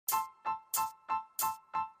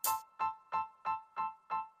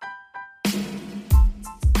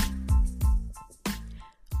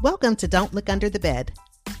Welcome to Don't Look Under the Bed.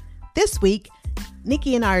 This week,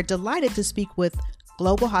 Nikki and I are delighted to speak with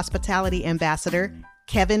Global Hospitality Ambassador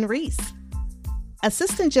Kevin Reese,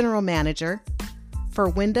 Assistant General Manager for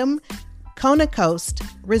Wyndham Kona Coast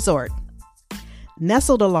Resort,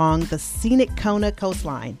 nestled along the scenic Kona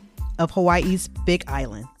coastline of Hawaii's Big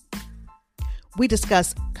Island. We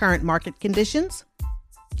discuss current market conditions,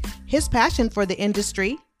 his passion for the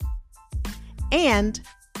industry, and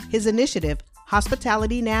his initiative,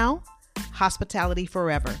 Hospitality Now, Hospitality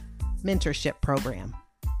Forever mentorship program.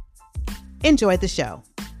 Enjoy the show.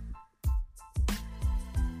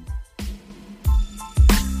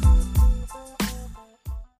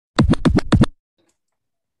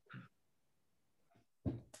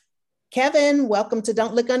 Kevin, welcome to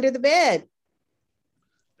Don't Look Under the Bed.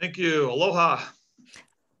 Thank you. Aloha.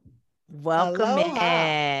 Welcome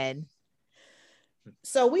in.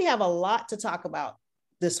 So we have a lot to talk about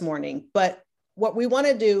this morning, but what we want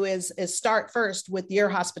to do is start first with your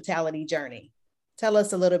hospitality journey. Tell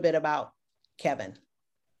us a little bit about Kevin.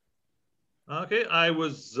 Okay, I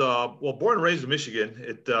was born and raised in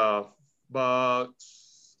Michigan. About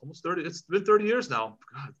almost 30. It's been 30 years now.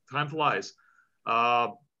 God, time flies.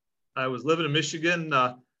 I was living in Michigan.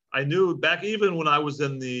 I knew back even when I was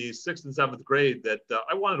in the 6th and 7th grade that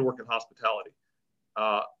I wanted to work in hospitality.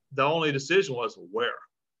 The only decision was where.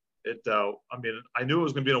 I knew it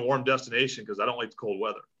was going to be in a warm destination because I don't like the cold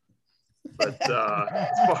weather. But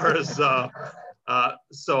as far as, I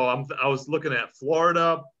was looking at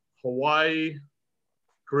Florida, Hawaii,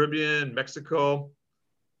 Caribbean, Mexico,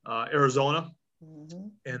 Arizona. Mm-hmm.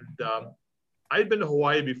 And I had been to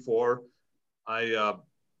Hawaii before. The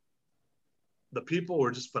people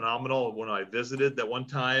were just phenomenal when I visited that one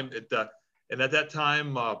time. And at that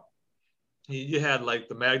time, you had like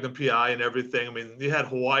the Magnum PI and everything. I mean, you had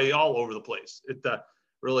Hawaii all over the place. It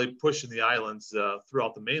really pushing the islands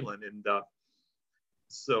throughout the mainland. And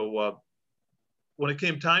so when it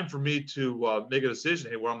came time for me to make a decision,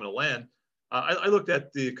 hey, where I'm going to land, I looked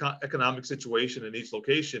at the economic situation in each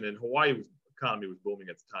location, and Hawaii economy was booming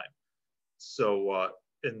at the time. So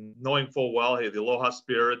in knowing full well, hey, the Aloha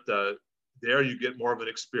spirit, there you get more of an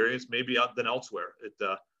experience maybe than elsewhere.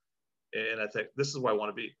 And I think this is where I want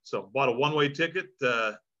to be. So bought a one-way ticket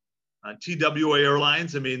on TWA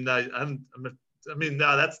Airlines. That's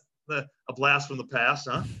a blast from the past,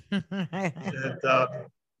 huh? And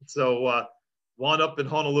wound up in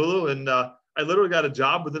Honolulu, and I literally got a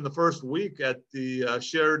job within the first week at the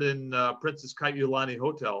Sheraton Princess Ka'iulani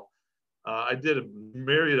Hotel. I did a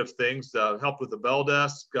myriad of things, helped with the bell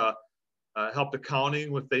desk, helped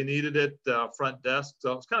accounting if they needed it, front desk.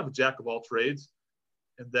 So it's kind of a jack of all trades.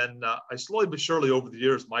 And then I slowly but surely over the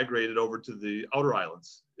years migrated over to the outer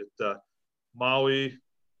islands, Maui,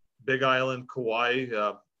 Big Island, Kauai.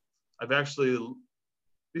 I've actually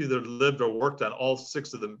either lived or worked on all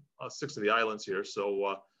six of the islands here.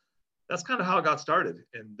 So that's kind of how I got started.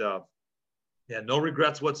 And no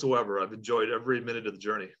regrets whatsoever. I've enjoyed every minute of the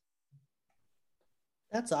journey.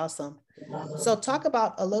 That's awesome. So talk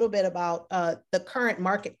about a little bit about the current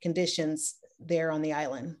market conditions there on the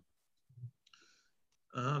island.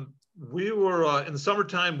 We were in the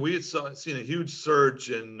summertime, we had seen a huge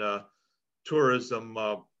surge in tourism.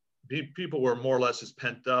 People were more or less just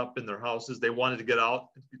pent up in their houses. They wanted to get out,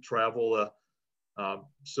 travel.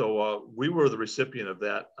 So we were the recipient of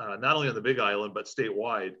that, not only on the Big Island, but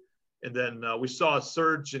statewide. And then we saw a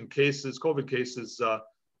surge in cases, COVID cases, a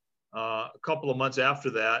couple of months after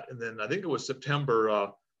that. And then I think it was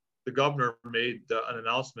September, the governor made an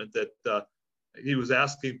announcement that he was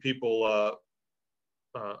asking people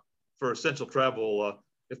for essential travel,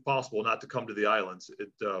 if possible, not to come to the islands.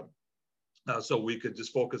 So we could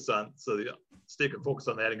just so the state could focus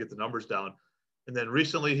on that and get the numbers down. And then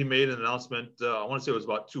recently he made an announcement, I want to say it was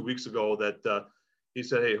about 2 weeks ago, that he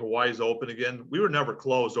said, hey, Hawaii's open again. We were never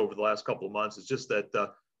closed over the last couple of months. It's just that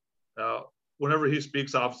whenever he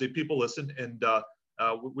speaks, obviously people listen. And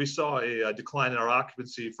we saw a decline in our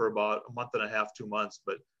occupancy for about a month and a half, 2 months.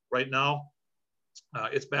 But right now,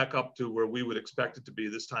 it's back up to where we would expect it to be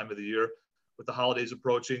this time of the year with the holidays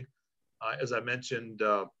approaching. As I mentioned,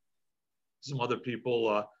 some other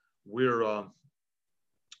people, we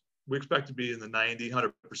expect to be in the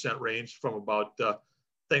 90-100% range from about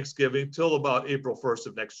Thanksgiving till about April 1st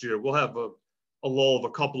of next year. We'll have a lull of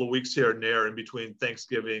a couple of weeks here and there in between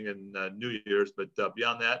Thanksgiving and New Year's, but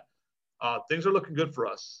beyond that, things are looking good for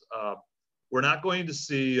us. We're not going to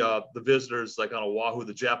see the visitors like on Oahu,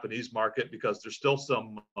 the Japanese market, because there's still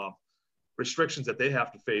some restrictions that they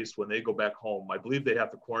have to face when they go back home. I believe they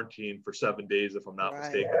have to quarantine for 7 days, if I'm not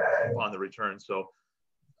mistaken, upon the return. So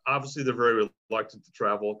obviously they're very reluctant to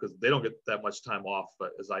travel because they don't get that much time off,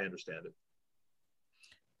 but as I understand it.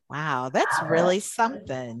 Wow, that's really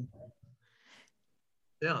something.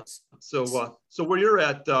 Yeah. So where you're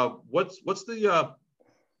at, what's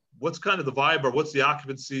kind of the vibe, or what's the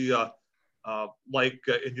occupancy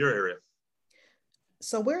in your area?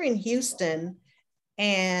 So we're in Houston,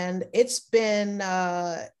 and it's been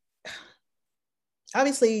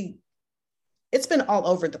obviously it's been all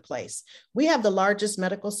over the place. We have the largest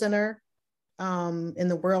medical center in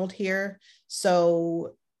the world here,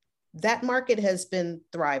 so that market has been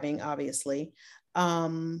thriving. Obviously,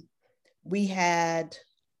 we had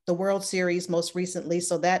the World Series most recently,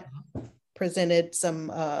 so that presented some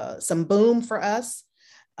boom for us.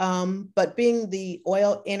 But being the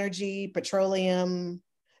oil, energy, petroleum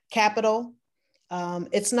capital,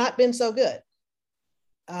 it's not been so good.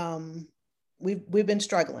 We've been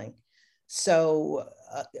struggling. So,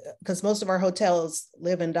 because most of our hotels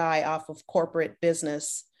live and die off of corporate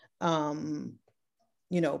business,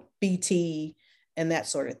 BT and that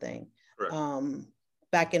sort of thing.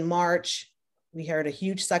 Back in March, we heard a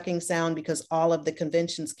huge sucking sound because all of the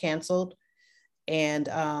conventions canceled. And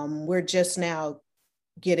we're just now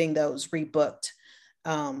getting those rebooked,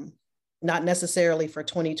 not necessarily for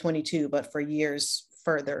 2022, but for years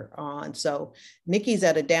further on. So Nikki's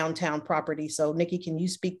at a downtown property. So Nikki, can you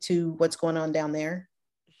speak to what's going on down there?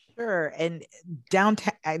 Sure. And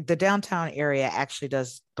downtown, the downtown area actually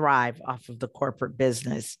does thrive off of the corporate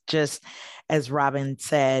business, just as Robin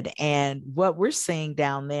said. And what we're seeing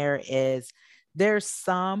down there is there's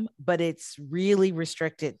some, but it's really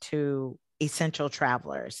restricted to essential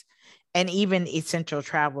travelers. And even essential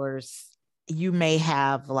travelers, you may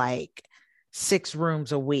have like 6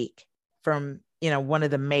 rooms a week from, one of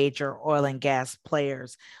the major oil and gas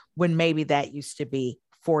players, when maybe that used to be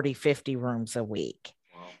 40, 50 rooms a week.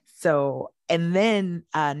 Wow. So, and then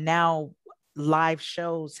now live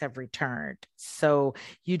shows have returned. So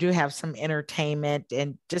you do have some entertainment,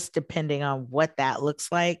 and just depending on what that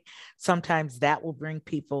looks like, sometimes that will bring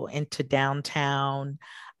people into downtown.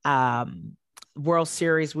 World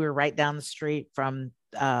Series, we were right down the street from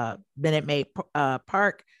Minute Maid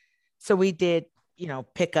Park. So we did,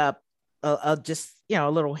 pick up a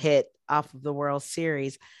little hit off of the World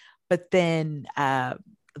Series. But then the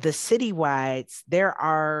citywides,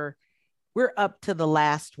 we're up to the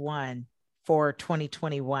last one for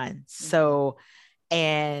 2021. Mm-hmm. So,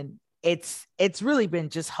 and it's really been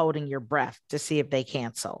just holding your breath to see if they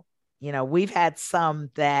cancel. We've had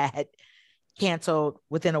some that canceled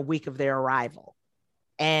within a week of their arrival.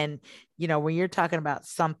 And, when you're talking about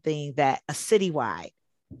something that a citywide,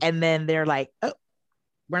 and then they're like, oh,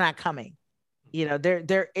 we're not coming.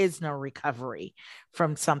 There is no recovery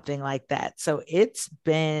from something like that. So it's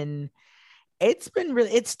been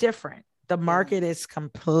really, it's different. The market is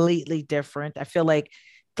completely different. I feel like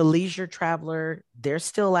the leisure traveler, they're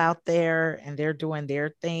still out there and they're doing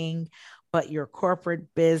their thing, but your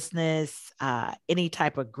corporate business, any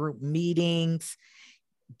type of group meetings,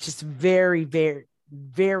 just very, very,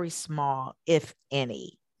 very small, if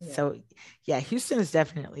any. Yeah. So yeah, Houston is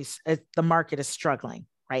definitely, the market is struggling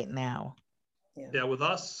right now. Yeah, with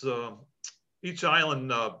us, each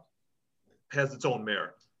island has its own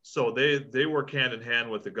mayor. So they work hand in hand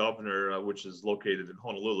with the governor, which is located in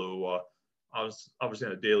Honolulu, obviously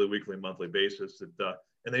on a daily, weekly, monthly basis.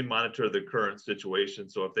 And they monitor the current situation.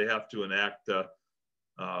 So if they have to enact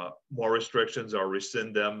more restrictions or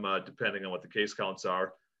rescind them, depending on what the case counts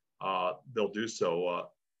are, they'll do so.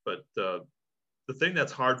 But the thing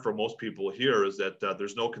that's hard for most people here is that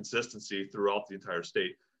there's no consistency throughout the entire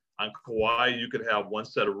state. On Kauai, you could have one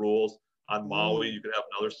set of rules. On Maui, you could have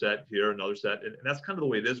another set here, another set. And that's kind of the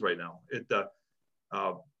way it is right now.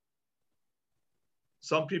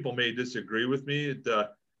 Some people may disagree with me,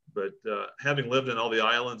 but having lived in all the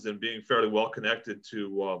islands and being fairly well connected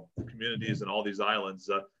to the communities in all these islands,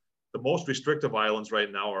 the most restrictive islands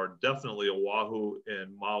right now are definitely Oahu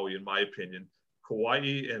and Maui, in my opinion.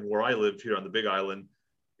 Kauai and where I live here on the Big Island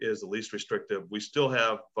is the least restrictive. We still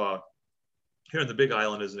have, here in the Big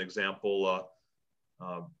Island as an example,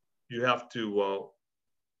 you have to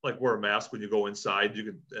wear a mask when you go inside. You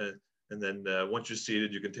can, and then once you're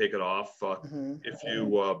seated, you can take it off. If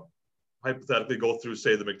you hypothetically go through,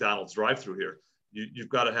 say, the McDonald's drive-through here, you've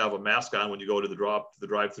got to have a mask on when you go to the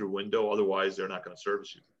drive-through window. Otherwise, they're not going to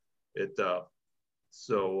service you.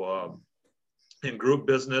 In group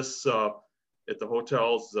business at the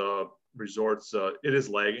hotels, resorts, it is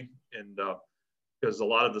lagging, and because a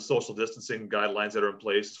lot of the social distancing guidelines that are in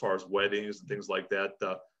place as far as weddings and things like that,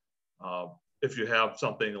 if you have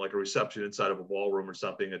something like a reception inside of a ballroom or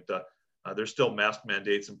something, there's still mask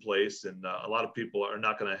mandates in place, and a lot of people are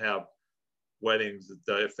not going to have weddings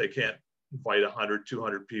if they can't invite 100,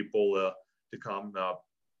 200 people to come.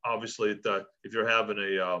 Obviously, if you're having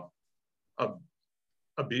a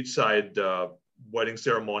beachside wedding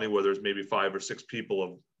ceremony where there's maybe 5 or 6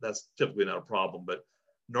 people, that's typically not a problem. But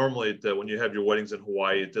normally, when you have your weddings in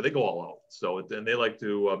Hawaii, they go all out. So and they like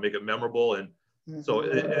to make it memorable, and so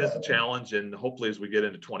it is a challenge. And hopefully, as we get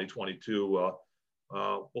into 2022,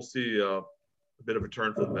 we'll see a bit of a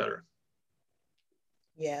turn for the better.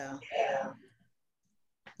 Yeah.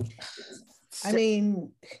 I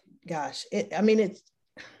mean, gosh, it's,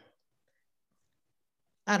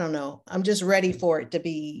 I don't know. I'm just ready for it to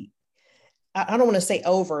be, I don't want to say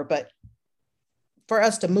over, but for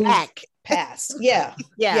us to move back past. Yeah.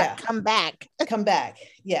 Yeah. Come back.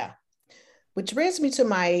 Yeah. Which brings me to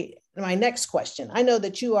my next question. I know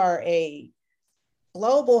that you are a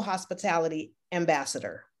global hospitality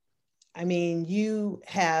ambassador. I mean, you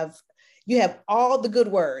have all the good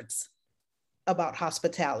words about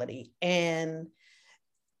hospitality. And,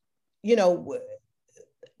 we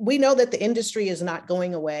know that the industry is not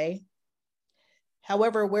going away.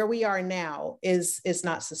 However, where we are now is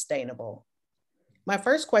not sustainable. My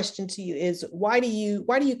first question to you is, why do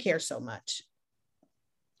you care so much?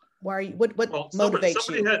 Why are you, what motivates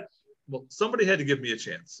you? Somebody had to give me a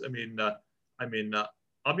chance. I mean, I'll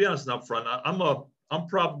be honest and upfront. I'm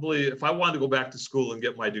probably, if I wanted to go back to school and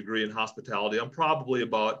get my degree in hospitality, I'm probably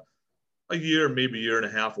about a year, maybe a year and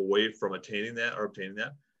a half away from obtaining that.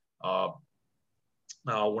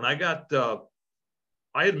 When I had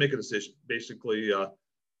to make a decision, basically,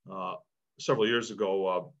 several years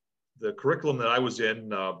ago. The curriculum that I was in,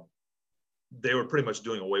 they were pretty much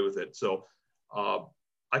doing away with it. So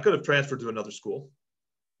I could have transferred to another school,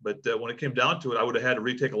 but when it came down to it, I would have had to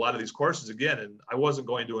retake a lot of these courses again, and I wasn't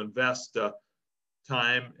going to invest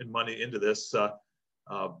time and money into this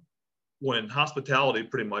when hospitality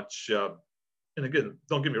pretty much, and again,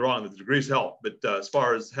 don't get me wrong, the degrees help, but as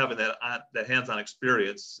far as having that hands-on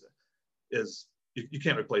experience is, you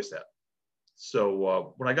can't replace that.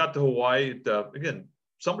 So when I got to Hawaii, again,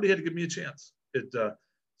 somebody had to give me a chance. And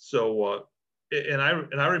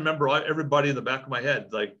I remember everybody in the back of my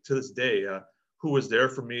head, like to this day, who was there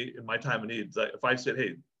for me in my time of need. Like if I said,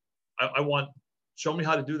 hey, show me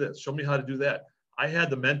how to do this, show me how to do that. I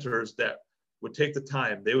had the mentors that would take the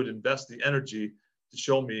time, they would invest the energy to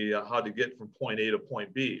show me how to get from point A to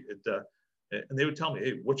point B. And they would tell me,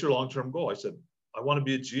 hey, what's your long-term goal? I said, I want to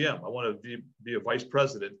be a GM. I want to be a vice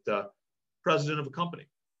president, president of a company.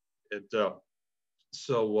 And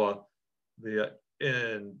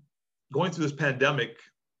going through this pandemic,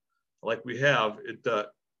 like we have, it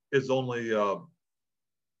is only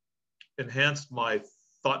enhanced my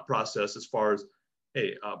thought process as far as,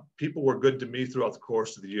 hey, people were good to me throughout the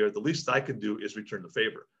course of the year. The least I can do is return the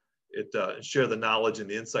favor. Share the knowledge and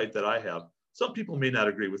the insight that I have. Some people may not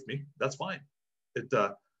agree with me. That's fine.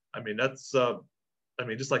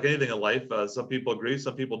 Just like anything in life, some people agree,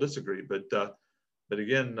 some people disagree. But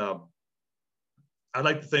again, I'd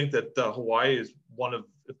like to think that Hawaii is one of,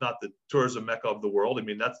 if not the tourism mecca of the world. I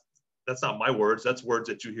mean, that's not my words. That's words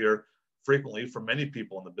that you hear frequently from many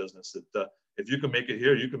people in the business. That if you can make it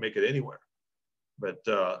here, you can make it anywhere. But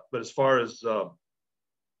as far as the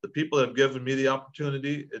people that have given me the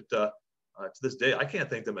opportunity, to this day, I can't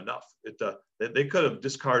thank them enough. They could have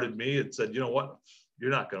discarded me and said, you know what, you're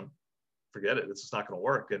not going to, forget it. It's just not going to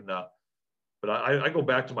work. And but I go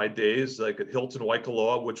back to my days like at Hilton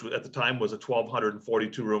Waikoloa, which at the time was a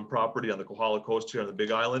 1,242 room property on the Kohala Coast here on the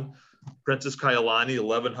Big Island. Princess Kailani,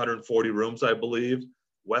 1,140 rooms, I believe.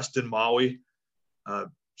 Westin Maui,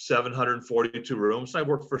 742 rooms. I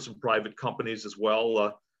worked for some private companies as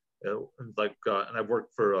well, and I've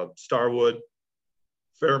worked for Starwood,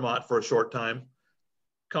 Fairmont for a short time,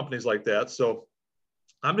 companies like that. So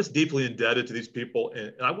I'm just deeply indebted to these people,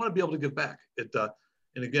 and I want to be able to give back.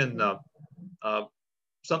 And again,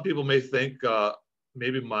 some people may think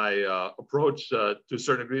maybe my approach to a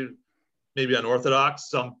certain degree may be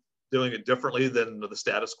unorthodox, some doing it differently than the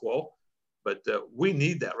status quo. But we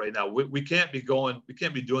need that right now. We can't be doing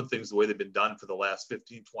things the way they've been done for the last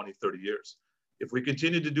 15, 20, 30 years. If we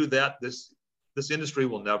continue to do that, this industry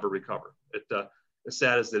will never recover. As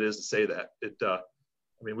sad as it is to say that,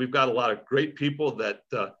 we've got a lot of great people that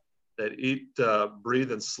eat,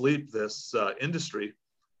 breathe, and sleep this industry,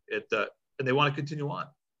 and they want to continue on.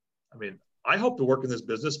 I mean, I hope to work in this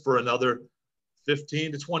business for another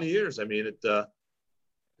 15 to 20 years. And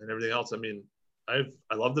everything else. I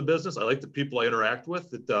love the business. I like the people I interact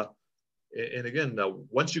with. And again,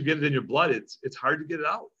 once you get it in your blood, it's hard to get it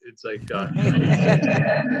out. It's like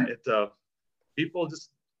people just,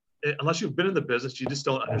 unless you've been in the business, you just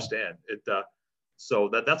don't understand it. So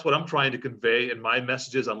that's what I'm trying to convey in my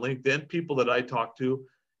messages on LinkedIn, people that I talk to,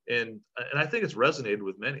 and I think it's resonated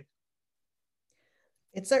with many.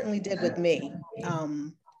 It certainly did with me.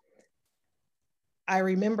 I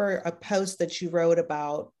remember a post that you wrote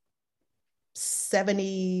about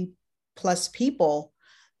 70 plus people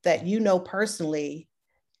that you know personally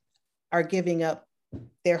are giving up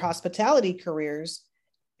their hospitality careers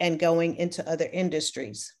and going into other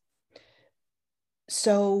industries.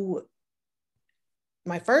 So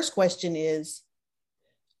my first question is,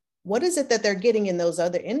 what is it that they're getting in those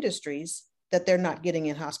other industries that they're not getting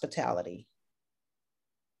in hospitality?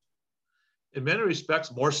 In many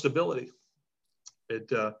respects, more stability.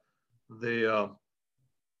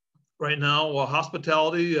 Right now,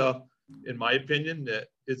 hospitality, in my opinion,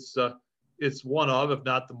 it's one of, if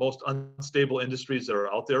not the most unstable industries that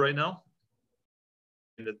are out there right now.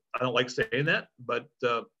 And I don't like saying that, but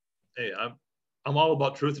hey, I'm all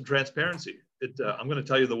about truth and transparency. I'm going to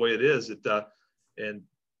tell you the way it is. And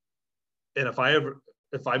if I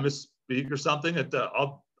misspeak or something,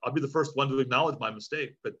 I'll be the first one to acknowledge my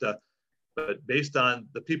mistake. But based on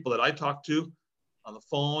the people that I talk to on the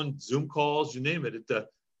phone, Zoom calls, you name it,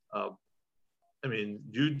 I mean,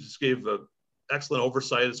 you just gave an excellent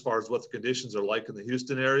oversight as far as what the conditions are like in the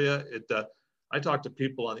Houston area. I talk to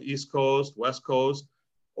people on the East Coast, West Coast,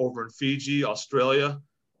 over in Fiji, Australia.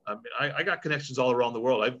 I mean, I got connections all around the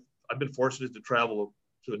world. I've been fortunate to travel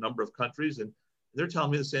to a number of countries, and they're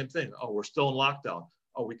telling me the same thing. Oh, we're still in lockdown.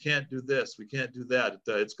 Oh, we can't do this. We can't do that.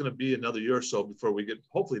 It's going to be another year or so before we get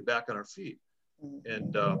hopefully back on our feet.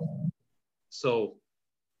 And so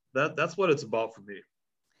that's what it's about for me.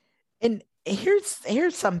 And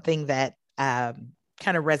here's something that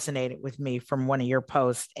kind of resonated with me from one of your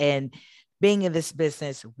posts. And being in this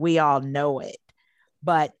business, we all know it,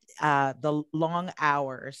 but the long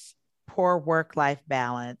hours, poor work-life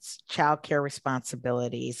balance, childcare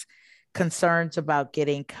responsibilities, concerns about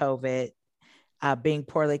getting COVID, being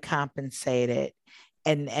poorly compensated,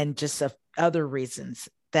 and just other reasons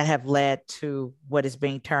that have led to what is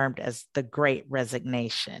being termed as the Great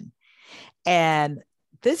Resignation. And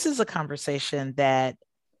this is a conversation that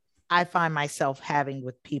I find myself having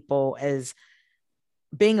with people as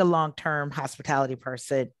being a long-term hospitality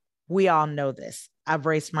person. We all know this. I've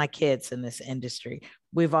raised my kids in this industry.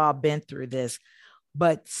 We've all been through this,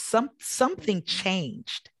 but something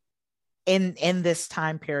changed in this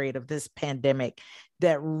time period of this pandemic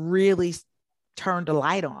that really turned a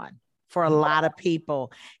light on for a lot of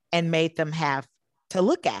people and made them have to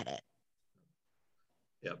look at it.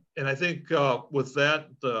 Yeah, and I think with that,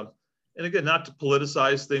 and again, not to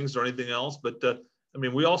politicize things or anything else, but I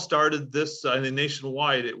mean, we all started this, I mean,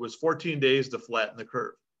 nationwide, it was 14 days to flatten the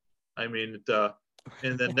curve. I mean,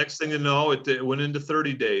 and then next thing you know, it went into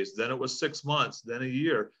 30 days, then it was 6 months, then a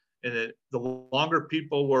year. And the longer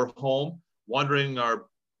people were home wondering,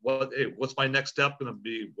 what's my next step going to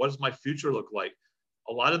be? What does my future look like?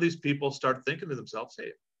 A lot of these people start thinking to themselves,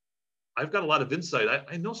 hey, I've got a lot of insight.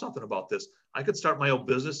 I know something about this. I could start my own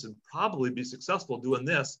business and probably be successful doing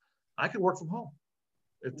this. I can work from home.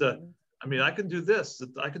 I mean, I can do this.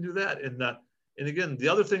 I can do that. And again, the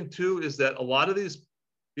other thing too is that a lot of these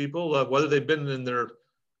people, whether they've been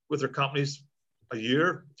with their companies a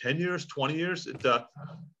year, 10 years, 20 years,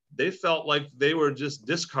 they felt like they were just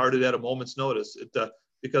discarded at a moment's notice.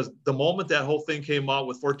 Because the moment that whole thing came out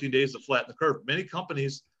with 14 days to flatten the curve, many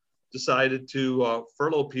companies decided to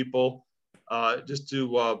furlough people just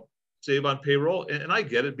to save on payroll. And I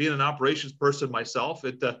get it, being an operations person myself,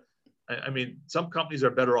 I mean, some companies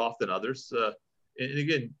are better off than others. And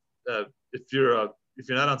again, if you're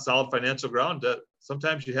not on solid financial ground,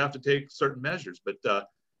 sometimes you have to take certain measures. But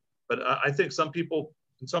I think some people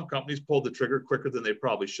in some companies pulled the trigger quicker than they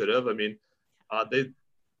probably should have. I mean,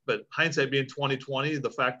 but hindsight being 2020, the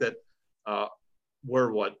fact that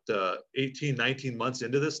we're 18, 19 months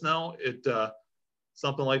into this now,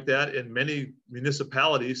 something like that, and many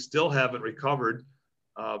municipalities still haven't recovered.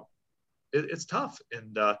 It's tough.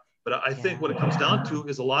 And but I think what it comes down to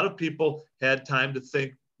is a lot of people had time to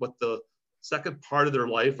think what the second part of their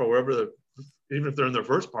life, or wherever, even if they're in their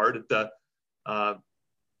first part,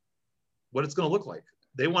 what it's going to look like.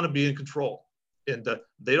 They want to be in control, and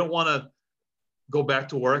they don't want to go back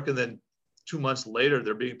to work and then 2 months later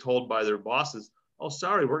they're being told by their bosses, "Oh,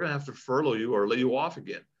 sorry, we're going to have to furlough you or lay you off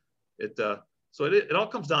again." So it all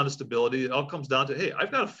comes down to stability. It all comes down to, hey,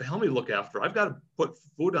 I've got a family to look after. I've got to put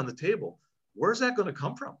food on the table. Where's that going to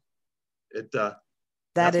come from?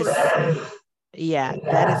 That is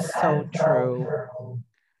so true.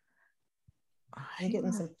 I'm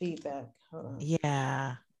getting some feedback. Hold on.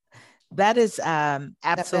 Yeah, That is That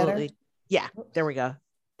absolutely, yeah, there we go.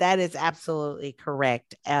 That is absolutely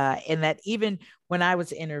correct. And that even when I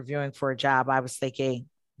was interviewing for a job, I was thinking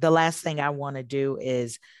the last thing I want to do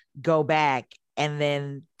is go back and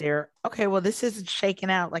then they're okay, well, this isn't shaking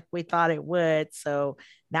out like we thought it would. So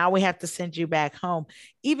now we have to send you back home.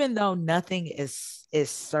 Even though nothing is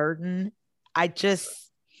certain, I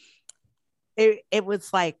just it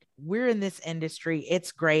was like we're in this industry,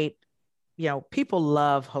 it's great. You know, people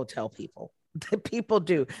love hotel people. People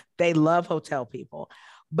do. They love hotel people.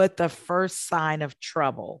 But the first sign of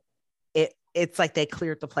trouble, it's like they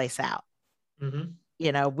cleared the place out. Mm-hmm.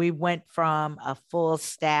 You know, we went from a full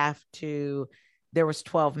staff to there was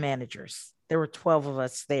 12 managers. There were 12 of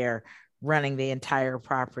us there running the entire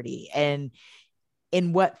property. And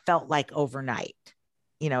in what felt like overnight,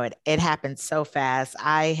 you know, it happened so fast.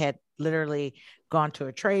 I had literally gone to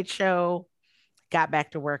a trade show, got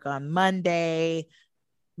back to work on Monday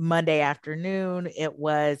afternoon. It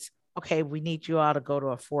was okay, we need you all to go to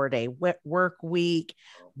a 4-day work week.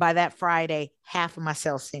 By that Friday, half of my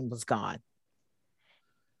sales team was gone.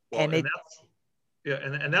 Well, And and it, that's yeah,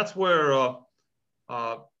 and that's where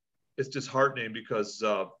it's disheartening because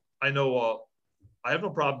I know I have no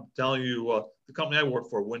problem telling you the company I work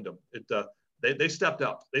for, Wyndham. They stepped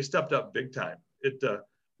up. They stepped up big time.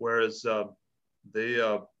 Whereas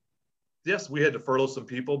they yes, we had to furlough some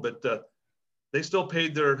people, but they still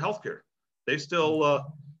paid their health care. They still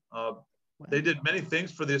they did many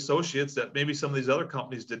things for the associates that maybe some of these other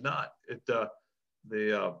companies did not. I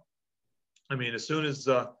mean, as soon as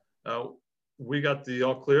we got the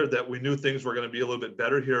all clear that we knew things were going to be a little bit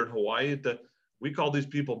better here in Hawaii, we called these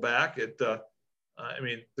people back. I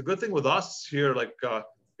mean, the good thing with us here, like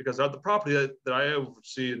because the property that I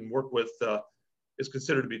oversee and work with is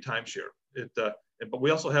considered to be timeshare. But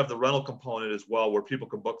we also have the rental component as well, where people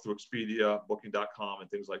can book through Expedia, Booking.com, and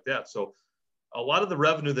things like that. So a lot of the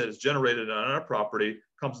revenue that is generated on our property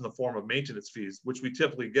comes in the form of maintenance fees, which we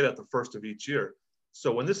typically get at the first of each year.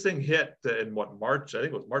 So when this thing hit in March, I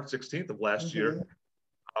think it was March 16th of last year,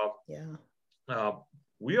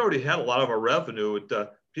 we already had a lot of our revenue.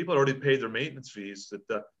 People had already paid their maintenance fees.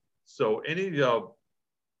 So any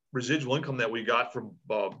residual income that we got from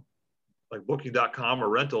like Booking.com or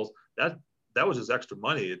rentals, that was just extra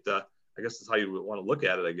money. I guess that's how you would want to look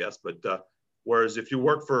at it, I guess. But whereas if you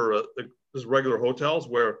work for just regular hotels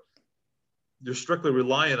where you're strictly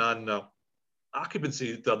reliant on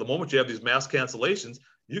occupancy, the moment you have these mass cancellations,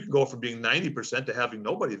 you can go from being 90% to having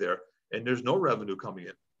nobody there, and there's no revenue coming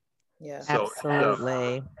in. Yeah, so,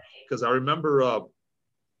 absolutely. Because I remember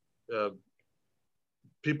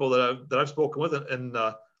people that I've spoken with, and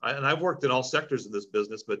I've worked in all sectors of this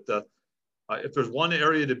business, but if there's one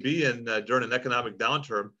area to be in during an economic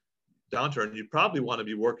downturn, you probably want to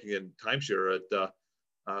be working in timeshare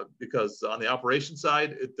because on the operation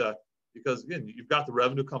side, because again, you've got the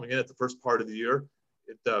revenue coming in at the first part of the year.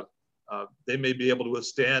 They may be able to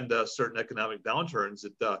withstand certain economic downturns.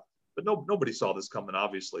 But nobody saw this coming,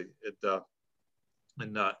 obviously.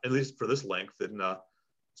 And at least for this length. And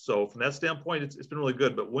so from that standpoint, it's been really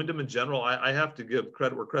good. But Wyndham in general, I have to give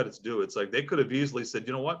credit where credit's due. It's like they could have easily said,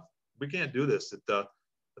 you know what, we can't do this.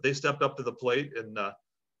 They stepped up to the plate, and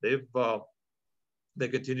they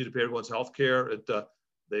continue to pay everyone's health care.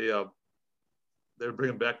 They're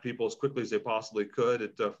bringing back people as quickly as they possibly could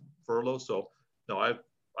at furlough. So no, I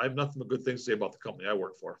have nothing but good things to say about the company I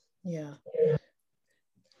work for. Yeah.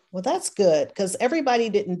 Well, that's good because everybody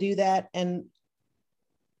didn't do that, and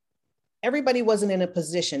everybody wasn't in a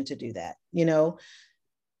position to do that, you know.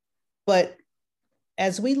 But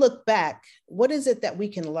as we look back, what is it that we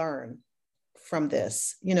can learn from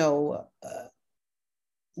this? You know,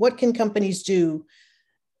 what can companies do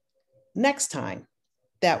next time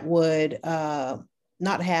that would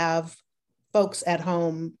not have folks at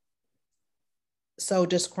home so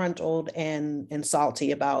disgruntled and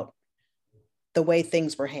salty about the way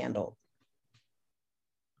things were handled?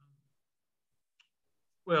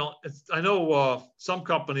 Well, I know some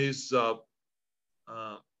companies, I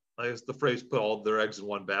guess the phrase "put all their eggs in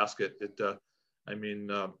one basket."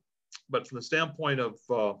 But from the standpoint of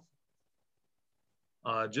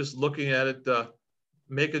just looking at it,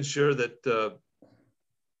 making sure that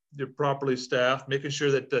you're properly staffed, making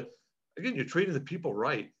sure that again you're treating the people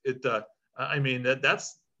right.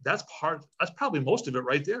 That's probably most of it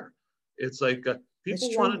right there. It's like people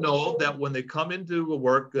want to know that when they come into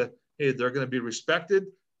work, hey, they're going to be respected,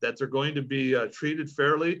 that they're going to be treated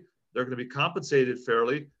fairly, they're going to be compensated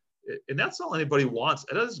fairly. And that's all anybody wants.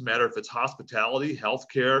 It doesn't matter if it's hospitality,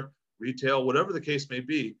 healthcare, retail, whatever the case may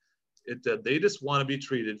be. They just want to be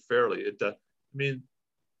treated fairly.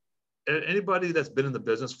 anybody that's been in the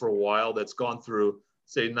business for a while, that's gone through,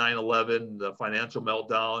 say, 9/11, the financial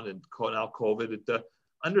meltdown, and now COVID, it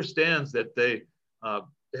understands that it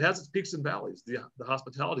has its peaks and valleys. The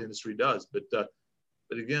hospitality industry does, but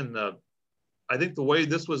again, I think the way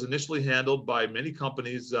this was initially handled by many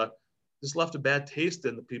companies just left a bad taste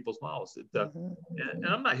in the people's mouths. And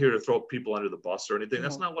I'm not here to throw people under the bus or anything.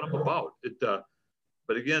 That's not what I'm about.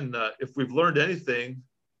 But again, if we've learned anything,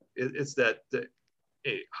 it's that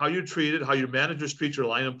how you treat it, how your managers treat your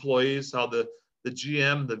line employees, how the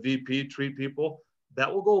GM, the VP treat people,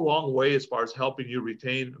 that will go a long way as far as helping you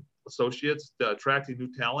retain associates, attracting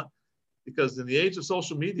new talent. Because in the age of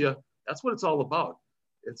social media, that's what it's all about.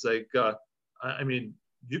 It's like, I mean,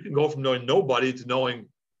 you can go from knowing nobody to knowing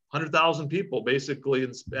 100,000 people basically in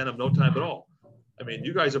the span of no time at all. I mean,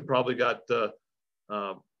 you guys have probably got a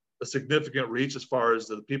significant reach as far as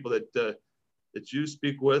the people that you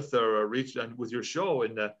speak with or reach with your show,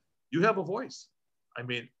 and you have a voice. I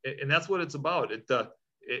mean, and that's what it's about.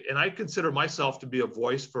 And I consider myself to be a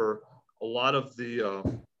voice for a lot of the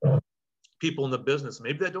people in the business,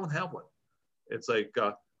 maybe that don't have one. It's like,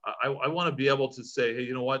 I want to be able to say, hey,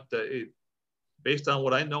 you know what, based on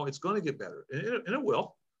what I know, it's going to get better, and it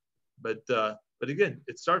will. But again,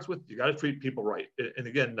 it starts with, you got to treat people right. And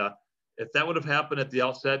again, if that would have happened at the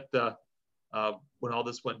outset, when all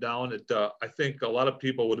this went down, I think a lot of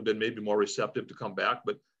people would have been maybe more receptive to come back.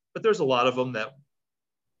 But there's a lot of them that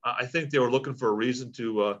I think they were looking for a reason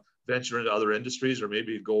to venture into other industries, or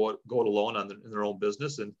maybe go it alone in their own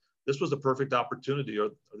business. And this was the perfect opportunity, or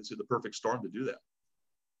this is the perfect storm to do that.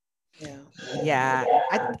 Yeah.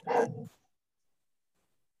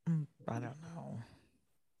 I don't know.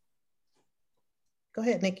 Go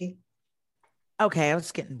ahead, Nikki. Okay, I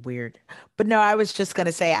was getting weird. But no, I was just going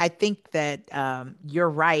to say, I think that you're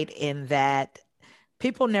right in that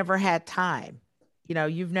people never had time. You know,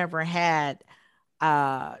 you've never had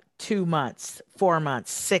 2 months, 4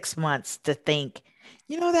 months, 6 months to think,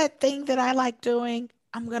 you know, that thing that I like doing,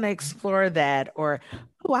 I'm going to explore that. Or,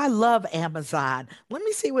 oh, I love Amazon. Let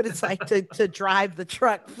me see what it's like to drive the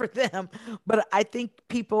truck for them. But I think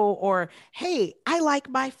people, or, hey, I like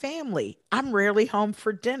my family. I'm rarely home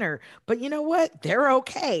for dinner. But you know what? They're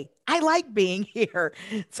okay. I like being here.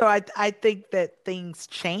 So I think that things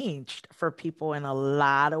changed for people in a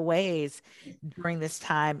lot of ways during this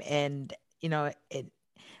time. And, you know,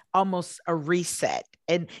 almost a reset.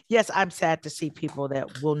 And yes, I'm sad to see people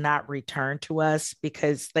that will not return to us,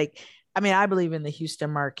 because, like, I mean, I believe in the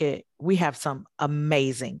Houston market, we have some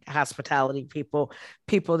amazing hospitality people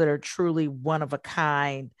that are truly one of a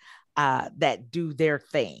kind, that do their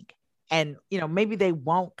thing. And, you know, maybe they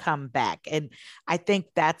won't come back. And I think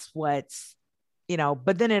that's what's, you know,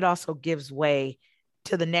 but then it also gives way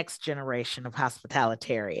to the next generation of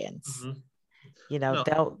hospitalitarians. Mm-hmm. You know,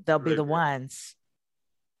 they'll be the ones.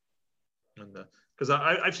 Because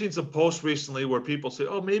I've seen some posts recently where people say,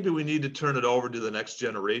 oh, maybe we need to turn it over to the next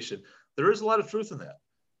generation. There is a lot of truth in that.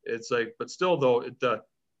 It's like, but still though,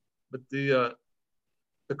 but the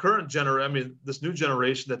current generation, I mean, this new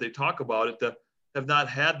generation that they talk about, have not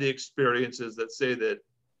had the experiences that say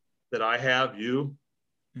that I have, you,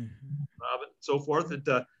 Robin, so forth.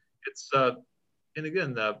 And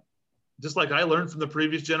again, just like I learned from the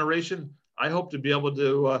previous generation, I hope to be able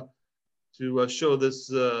to show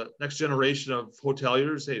this next generation of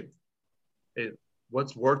hoteliers, hey,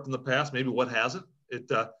 what's worked in the past, maybe what hasn't.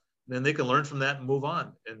 Then they can learn from that and move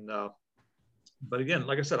on. And but again,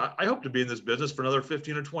 like I said, I hope to be in this business for another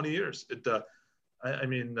 15 or 20 years. I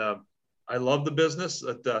mean, I love the business.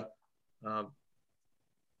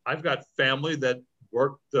 I've got family that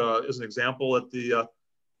worked, as an example, at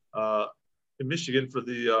in Michigan for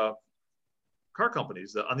the car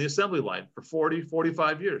companies on the assembly line for 40,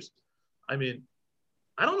 45 years. I mean,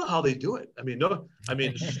 I don't know how they do it. I mean,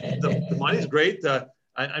 the money's great.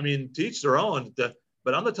 I mean, to each their own.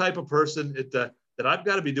 But I'm the type of person that I've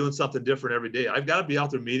got to be doing something different every day. I've got to be out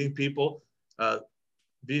there meeting people,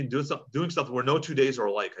 doing something where no 2 days are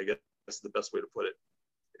alike. I guess that's the best way to put it.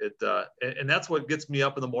 And that's what gets me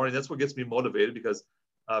up in the morning. That's what gets me motivated, because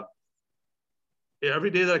every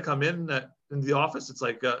day that I come in the office, it's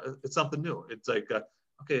like it's something new. It's like,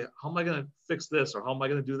 okay, how am I going to fix this, or how am I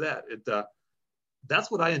going to do that? That's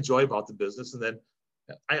what I enjoy about the business. And then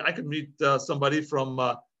I can meet somebody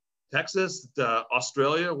from Texas,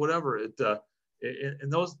 Australia, whatever.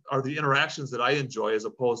 And those are the interactions that I enjoy, as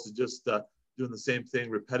opposed to just doing the same thing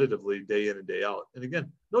repetitively day in and day out. And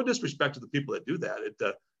again, no disrespect to the people that do that.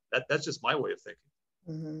 That's just my way of thinking.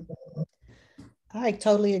 Mm-hmm. I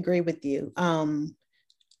totally agree with you.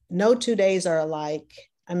 No 2 days are alike.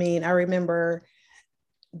 I mean, I remember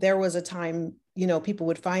there was a time people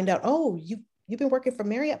would find out, oh, you've been working for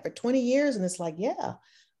Marriott for 20 years. And it's like, yeah.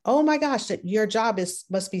 Oh my gosh, that your job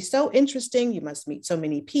must be so interesting. You must meet so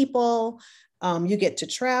many people. You get to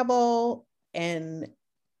travel. And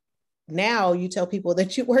now you tell people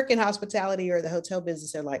that you work in hospitality or the hotel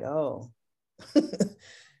business, they're like, oh,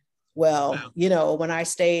 well, when I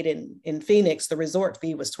stayed in Phoenix, the resort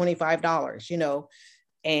fee was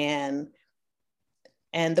 $25,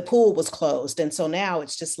 and the pool was closed. And so now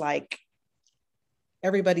it's just like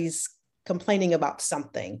everybody's complaining about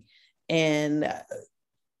something. And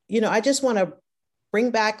I just want to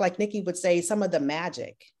bring back, like Nikki would say, some of the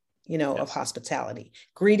magic, of hospitality,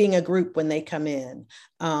 greeting a group when they come in,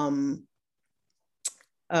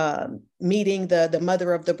 meeting the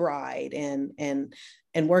mother of the bride and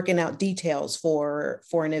working out details for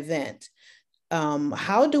an event.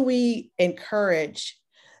 How do we encourage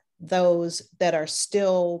those that are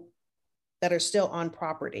still on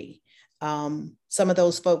property? Some of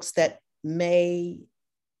those folks that may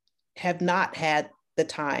have not had the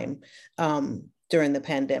time during the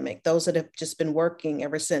pandemic, those that have just been working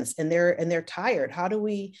ever since, and they're tired. How do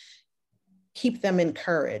we keep them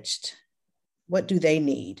encouraged? What do they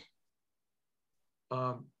need?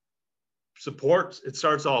 Support. It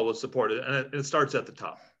starts all with support, and it starts at the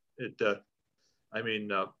top.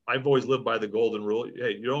 I've always lived by the golden rule.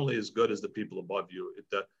 Hey, you're only as good as the people above you.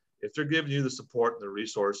 If they're giving you the support and the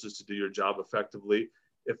resources to do your job effectively,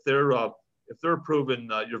 if they're approving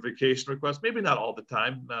your vacation request, maybe not all the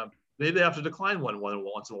time, maybe they have to decline one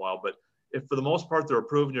once in a while, but if for the most part they're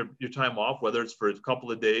approving your time off, whether it's for a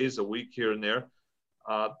couple of days, a week here and there,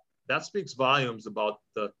 that speaks volumes about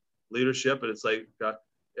the leadership. And it's like,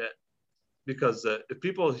 because if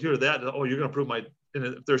people hear that, oh, you're going to approve and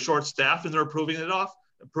if they're short staffed and they're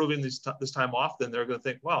approving this time off, then they're going to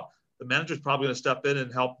think, wow, the manager's probably going to step in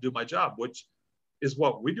and help do my job, which is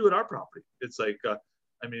what we do at our property. It's like,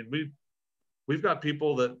 we've got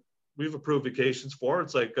people that we've approved vacations for.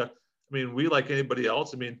 It's like, we, like anybody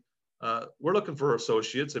else, we're looking for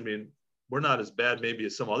associates. We're not as bad maybe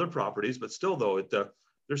as some other properties, but still though,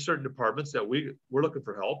 there's certain departments that we're looking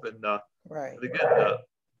for help. And right. And again,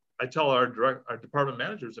 I tell our department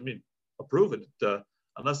managers, approve it.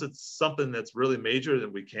 Unless it's something that's really major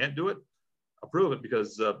that we can't do it, approve it,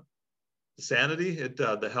 because the sanity,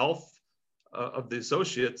 the health of the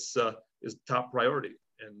associates is top priority.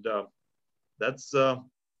 And that's the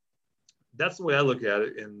way I look at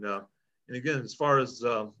it. And again, as far as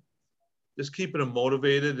just keeping them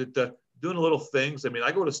motivated, doing little things.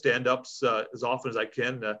 I go to stand-ups as often as I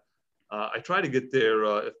can. I try to get there,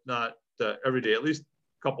 if not every day, at least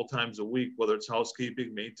a couple times a week, whether it's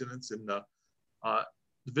housekeeping, maintenance, and the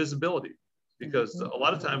visibility. Because a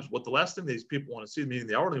lot of times, the last thing these people want to see, meaning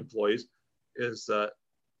the hourly employees, is the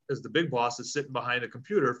big boss is sitting behind a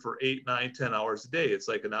computer for 8, 9, 10 hours a day. It's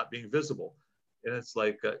like not being visible. And it's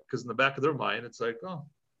like, because in the back of their mind, it's like, oh,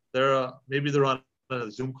 maybe they're on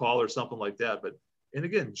a Zoom call or something like that. And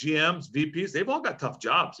again, GMs, VPs, they've all got tough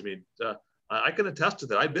jobs. I can attest to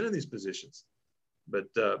that. I've been in these positions, but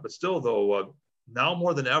still though, now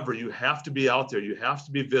more than ever, you have to be out there. You have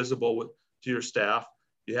to be visible to your staff.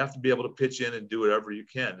 You have to be able to pitch in and do whatever you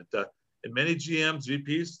can. And many GMs,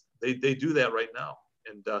 VPs, they do that right now.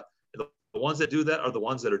 And the ones that do that are the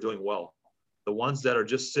ones that are doing well. The ones that are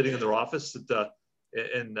just sitting in their office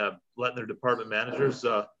and letting their department managers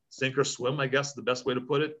sink or swim, I guess is the best way to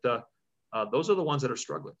put it. Those are the ones that are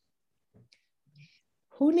struggling.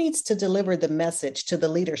 Who needs to deliver the message to the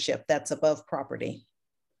leadership that's above property?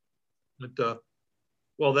 That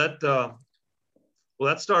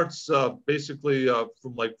starts basically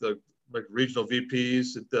from the regional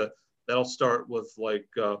VPs. That'll start with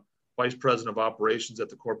vice president of operations at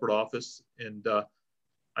the corporate office. And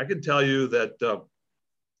I can tell you that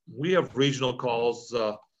we have regional calls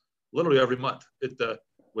literally every month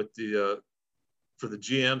for the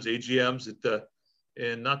GMs, AGMs.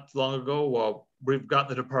 And not long ago, we've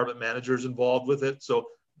gotten the department managers involved with it. So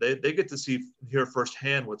they get to hear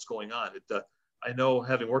firsthand what's going on. I know,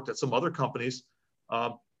 having worked at some other companies,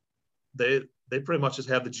 they pretty much just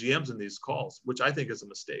have the GMs in these calls, which I think is a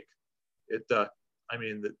mistake.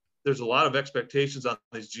 There's a lot of expectations on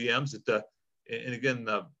these GMs. And again,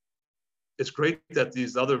 it's great that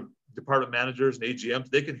these other department managers and AGMs,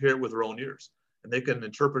 they can hear it with their own ears and they can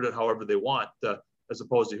interpret it however they want, as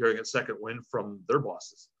opposed to hearing it second wind from their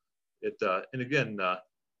bosses. And again,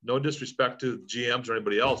 no disrespect to GMs or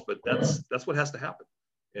anybody else, but that's what has to happen.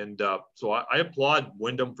 And so I applaud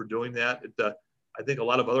Wyndham for doing that. I think a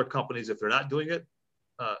lot of other companies, if they're not doing it,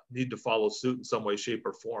 need to follow suit in some way, shape,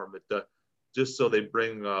 or form. Just so they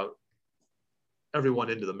bring everyone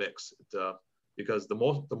into the mix. because the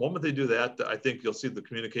moment they do that, I think you'll see the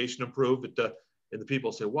communication improve. And the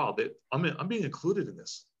people say, wow, I'm being included in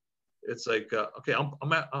this. It's like, okay,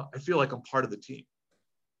 I feel like I'm part of the team.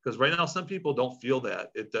 Because right now, some people don't feel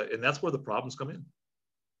that, and that's where the problems come in.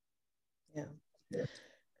 Yeah.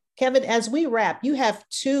 Kevin, as we wrap, you have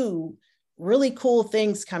two really cool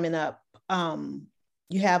things coming up.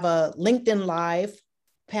 You have a LinkedIn Live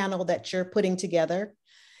panel that you're putting together.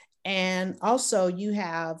 And also you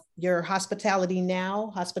have your Hospitality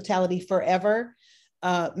Now, Hospitality Forever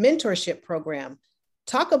mentorship program.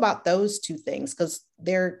 Talk about those two things, because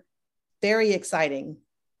they're very exciting.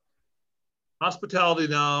 Hospitality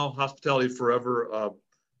Now, Hospitality Forever.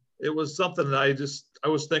 It was something that I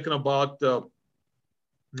was thinking about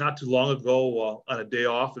not too long ago on a day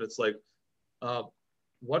off. And it's like,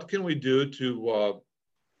 what can we do to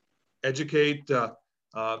educate,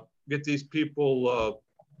 get these people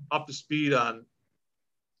up to speed on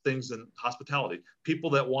things in hospitality, people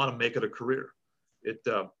that want to make it a career.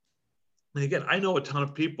 And again, I know a ton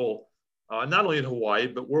of people, not only in Hawaii,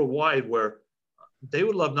 but worldwide, where they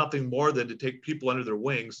would love nothing more than to take people under their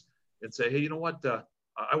wings and say, hey, you know what?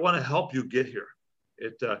 I want to help you get here.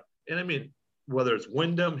 And I mean, whether it's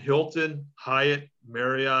Wyndham, Hilton, Hyatt,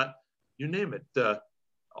 Marriott, you name it.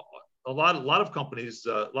 A lot of companies,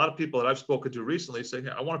 a lot of people that I've spoken to recently saying,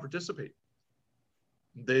 hey, I want to participate.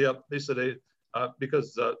 They said,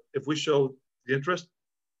 because if we show the interest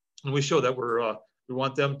and we show that we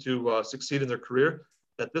want them to succeed in their career,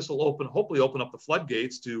 that this will hopefully open up the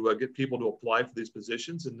floodgates to get people to apply for these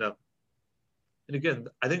positions. And again,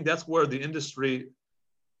 I think that's where the industry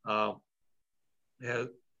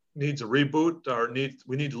needs a reboot, or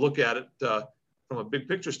we need to look at it from a big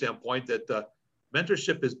picture standpoint, that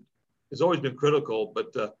mentorship has always been critical,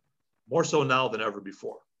 but more so now than ever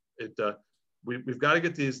before. We've got to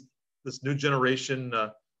get this new generation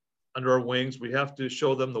under our wings. We have to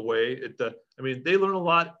show them the way. I mean, they learn a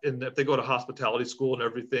lot, and if they go to hospitality school and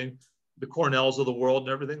everything, the Cornells of the world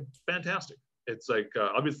and everything, fantastic. It's like,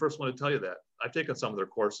 I'll be the first one to tell you that. I've taken some of their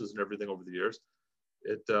courses and everything over the years.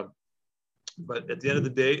 But at the end of the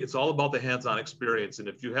day, it's all about the hands-on experience. And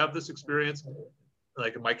if you have this experience,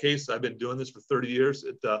 like in my case, I've been doing this for 30 years.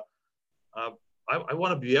 I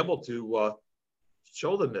want to be able to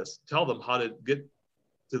show them this, tell them how to get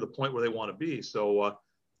to the point where they want to be. So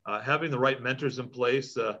having the right mentors in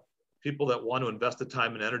place, people that want to invest the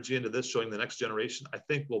time and energy into this, showing the next generation, I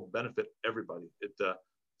think will benefit everybody.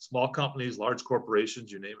 Small companies, large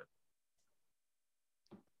corporations, you name it.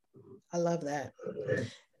 I love that.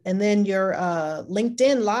 And then your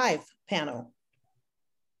LinkedIn Live panel.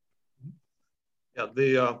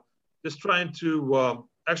 Yeah, just trying to,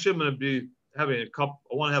 actually I'm going to be having I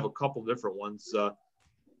want to have a couple different ones,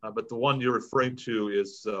 but the one you're referring to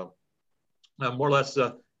is more or less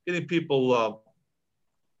getting people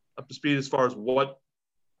up to speed as far as what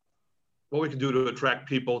we can do to attract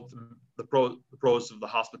people, the pros of the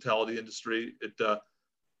hospitality industry.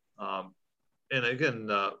 And again,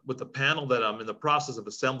 with the panel that I'm in the process of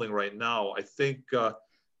assembling right now, I think we're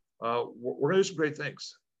going to do some great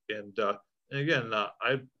things. And again,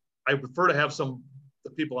 I prefer to have the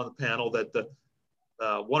people on the panel that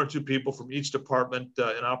one or two people from each department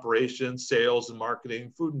in operations, sales and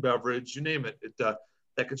marketing, food and beverage, you name it,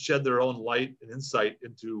 that could shed their own light and insight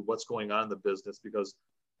into what's going on in the business. Because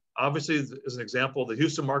obviously, as an example, the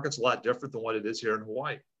Houston market's a lot different than what it is here in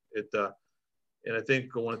Hawaii. And I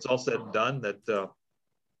think when it's all said and done, that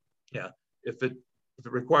if it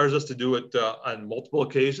requires us to do it on multiple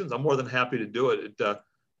occasions, I'm more than happy to do it.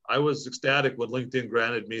 I was ecstatic when LinkedIn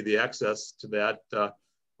granted me the access to that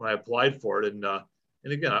when I applied for it. And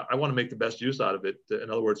again, I want to make the best use out of it. In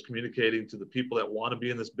other words, communicating to the people that want to be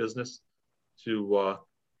in this business to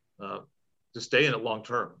stay in it long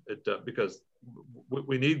term. Because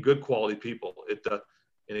we need good quality people.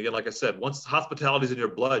 And again, like I said, once hospitality is in your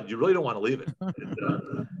blood, you really don't want to leave it.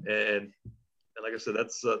 And like I said,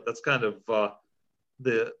 that's kind of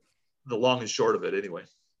the long and short of it anyway.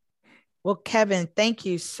 Well, Kevin, thank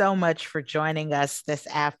you so much for joining us this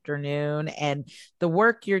afternoon. And the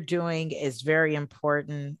work you're doing is very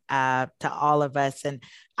important to all of us. And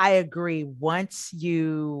I agree, once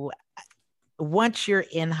you're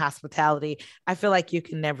in hospitality, I feel like you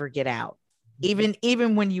can never get out.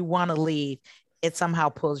 Even when you want to leave, it somehow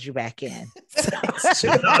pulls you back in. It's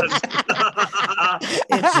true.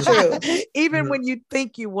 It's true. Even when you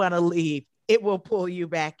think you want to leave, it will pull you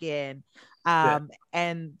back in.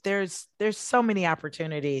 And there's so many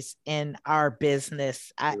opportunities in our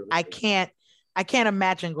business. I can't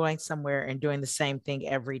imagine going somewhere and doing the same thing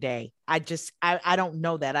every day. I don't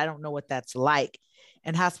know that. I don't know what that's like.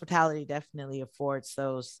 And hospitality definitely affords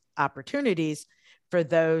those opportunities for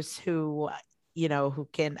those who, who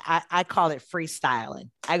can, I call it freestyling.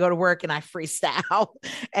 I go to work and I freestyle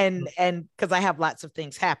and because I have lots of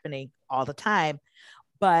things happening all the time.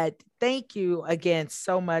 But thank you again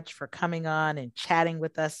so much for coming on and chatting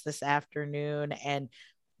with us this afternoon. And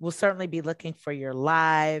we'll certainly be looking for your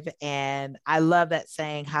live. And I love that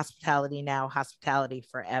saying, hospitality now, hospitality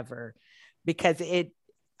forever, because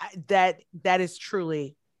that is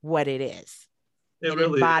truly what it is. It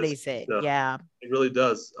really embodies it. Yeah. It really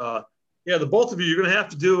does. The both of you, you're going to have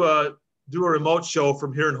to do a remote show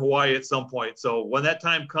from here in Hawaii at some point. So when that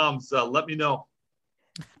time comes, let me know.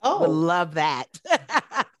 Oh, would love that.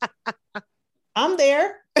 I'm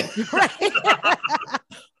there. Right.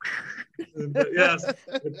 Yes.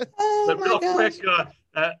 Oh real quick,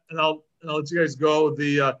 and I'll let you guys go.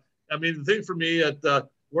 The thing for me at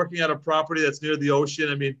working at a property that's near the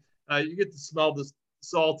ocean, you get to smell the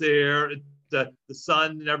salt air, the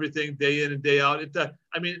sun and everything day in and day out. It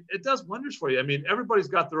does wonders for you. Everybody's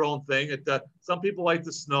got their own thing. Some people like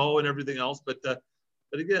the snow and everything else, but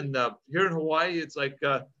again, here in Hawaii, it's like,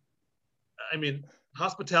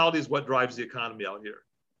 hospitality is what drives the economy out here.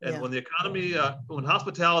 And when the economy, when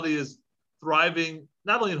hospitality is thriving,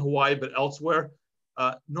 not only in Hawaii, but elsewhere,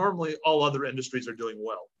 normally all other industries are doing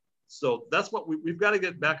well. So that's what we've got to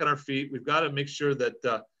get back on our feet. We've got to make sure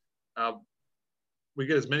that we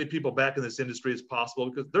get as many people back in this industry as possible,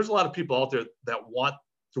 because there's a lot of people out there that want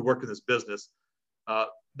to work in this business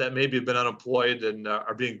that maybe have been unemployed and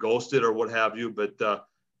are being ghosted or what have you. But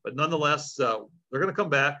nonetheless, they're going to come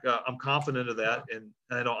back. I'm confident of that. And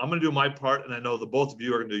I know I'm going to do my part, and I know the both of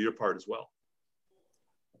you are going to do your part as well.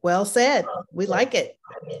 Well said. We like it.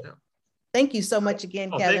 Yeah. Thank you so much again,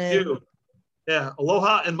 Kevin. Thank you. Yeah.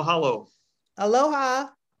 Aloha and mahalo. Aloha.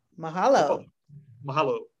 Mahalo.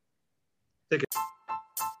 Mahalo. Take it.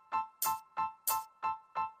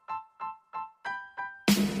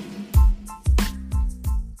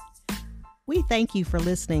 We thank you for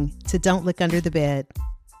listening to Don't Look Under the Bed.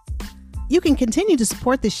 You can continue to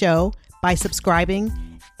support the show by subscribing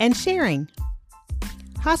and sharing.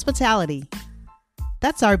 Hospitality,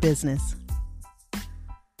 that's our business.